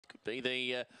be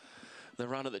the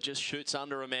runner that just shoots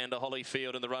under Amanda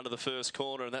Holyfield in the run of the first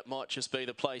corner, and that might just be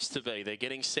the place to be. They're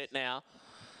getting set now.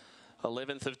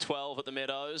 11th of 12 at the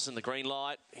Meadows, and the green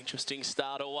light. Interesting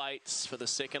start awaits for the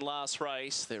second last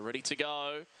race. They're ready to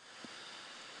go.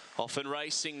 Off and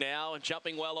racing now, and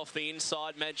jumping well off the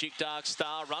inside, Magic Dark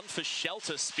Star. Run for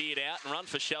Shelter speared out, and Run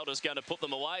for Shelter's going to put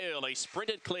them away early.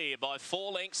 Sprinted clear by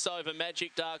 4 lengths over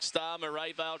Magic Dark Star.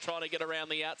 Murray Vale trying to get around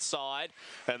the outside,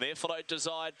 and there followed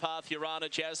Desired Path, Urana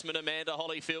Jasmine, Amanda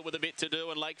Holyfield with a bit to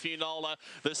do, and Lakeview Nola,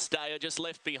 the stayer, just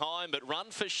left behind. But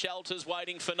Run for Shelter's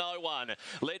waiting for no one.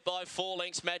 Led by 4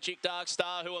 lengths, Magic Dark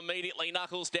Star, who immediately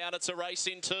knuckles down. It's a race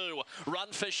in 2.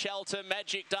 Run for Shelter,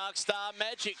 Magic Dark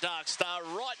Star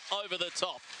right over the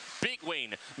top. Big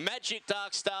win. Magic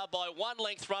Dark Star by 1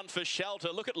 length. Run for Shelter.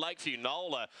 Look at Lakeview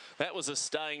Nola. That was a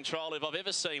staying trial if I've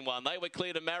ever seen one. They were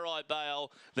clear to Murray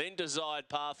Vale, then Desired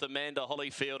Path, Amanda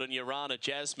Holyfield and Urana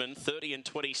Jasmine. 30 and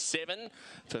 27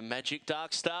 for Magic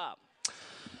Dark Star.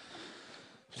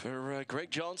 For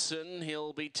Greg Johnson,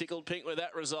 he'll be tickled pink with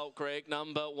that result, Greg.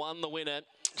 Number 1, the winner.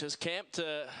 Just camped,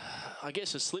 I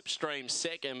guess, a slipstream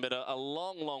second, but a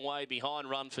long, long way behind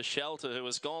Run for Shelter, who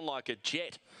has gone like a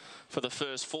jet for the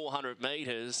first 400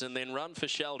 metres. And then Run for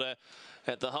Shelter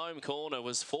at the home corner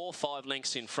was 4 or 5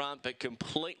 lengths in front, but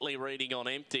completely reading on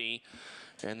empty.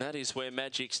 And that is where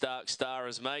Magic Dark Star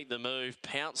has made the move,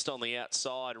 pounced on the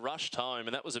outside, rushed home,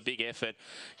 and that was a big effort.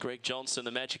 Greg Johnson,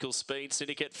 the Magical Speed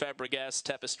Syndicate, Fabregas,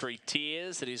 Tapestry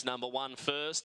Tears. It is number 1 first.